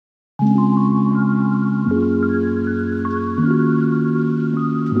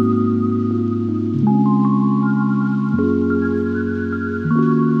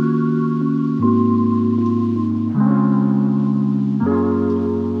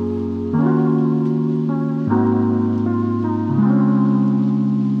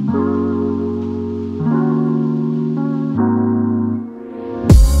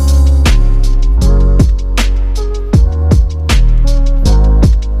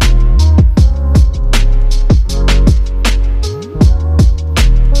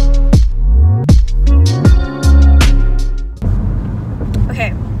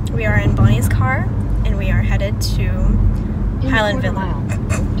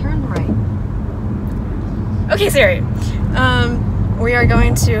Okay, Siri. We are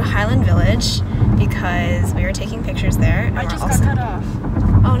going to Highland Village because we are taking pictures there. And I just got cut off.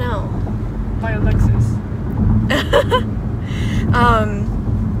 Oh no. By Alexis.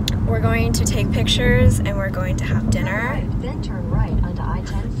 We're going to take pictures and we're going to have dinner. Right, then turn right onto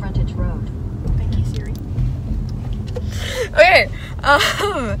I-10 Frontage Road. Thank you, Siri. Okay,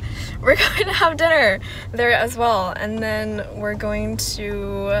 we're going to have dinner there as well, and then we're going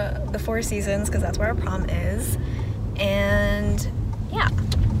to the Four Seasons because that's where our prom is, and yeah,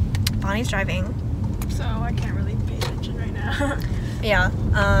 Bonnie's driving. So I can't really pay attention right now. Yeah.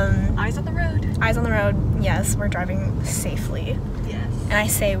 Eyes on the road. Eyes on the road. Yes, we're driving safely. Yes. And I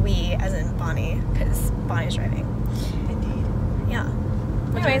say we as in Bonnie because Bonnie's driving. Indeed. Yeah.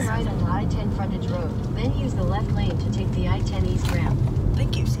 Turn Anyways. right onto I-10 Frontage Road, then use the left lane to take the I-10 East ramp.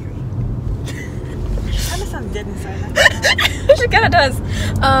 Thank you, Siri. Kind of sounds dead inside. She kind of does.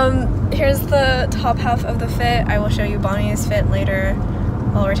 Here's the top half of the fit. I will show you Bonnie's fit later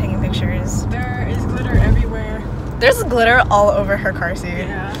while we're taking pictures. There is glitter everywhere. There's glitter all over her car seat.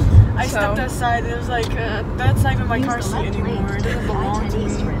 Yeah. I stepped outside. It was like, that's not even my car seat anymore. It doesn't belong to me.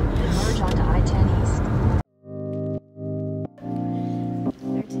 Ramp, then merge onto I-10 East.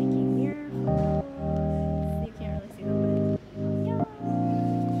 They're taking mirror photos. You can't really see them, but yeah.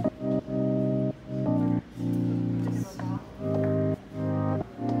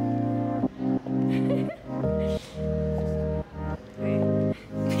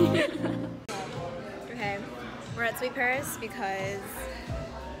 Okay, we're at Sweet Paris because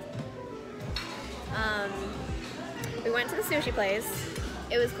we went to the sushi place.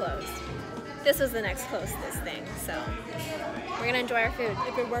 It was closed. This was the next closest thing, so we're gonna enjoy our food.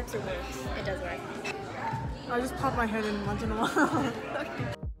 If it works, it works. It does work. I'll just pop my head in once in a while.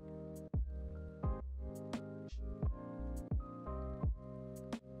 Okay.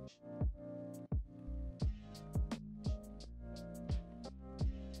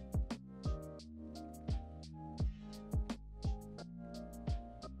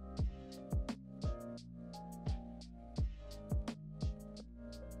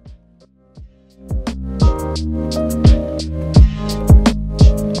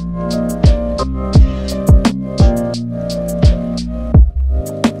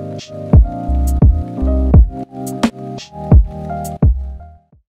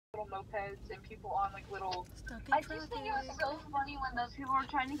 And people on like little. I just think it was so funny when those people were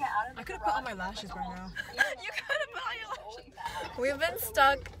trying to get out of the I could have put on my lashes right now. You could have put on your lashes. We've been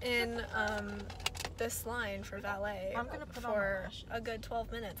stuck in this line for valet I'm gonna put for on a good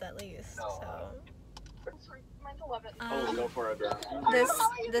 12 minutes at least. So Oh, Go for it, bro.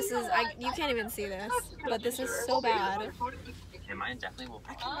 this is you can't even see this, but this is so bad. Okay, mine definitely will.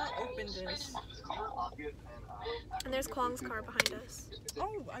 I cannot open this. And there's Kwong's car behind us.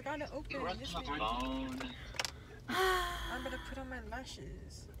 Oh, I gotta open it. This way. Phone. I'm gonna put on my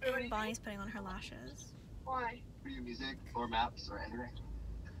lashes. And Bonnie's putting on her lashes. Why? For your music or maps or anything?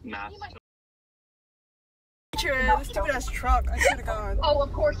 Maps. This stupid ass truck. I swear to God. Oh,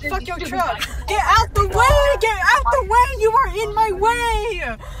 of course. Fuck your truck. Get out the way! Get out the way! You are in my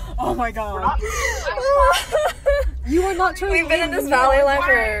way! Oh my God. You are not turning. We've been in this valet line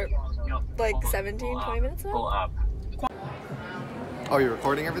for like 17-20 minutes Pull now. up. Oh, you're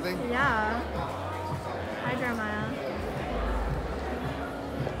recording everything? Yeah. Hi, Jeremiah.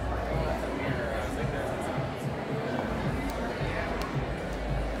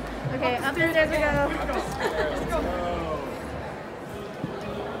 Okay, up the stairs we go.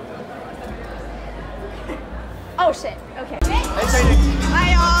 Oh shit. Okay. Hi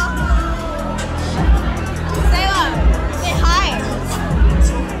y'all. Say what? Say hi.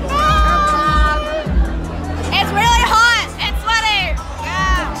 It's really hot. It's sweaty.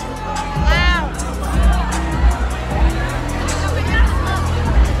 Yeah. Wow.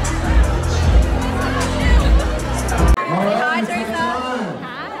 Hi, Teresa.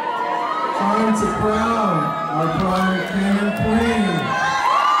 Time to crown our prom king and queen.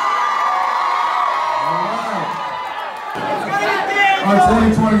 All right. Our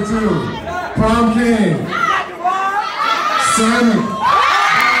 2022 prom king, Sammy.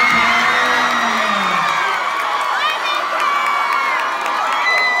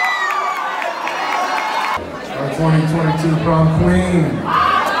 Our 2022 prom queen,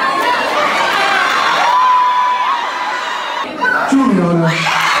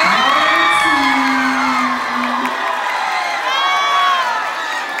 Juliana.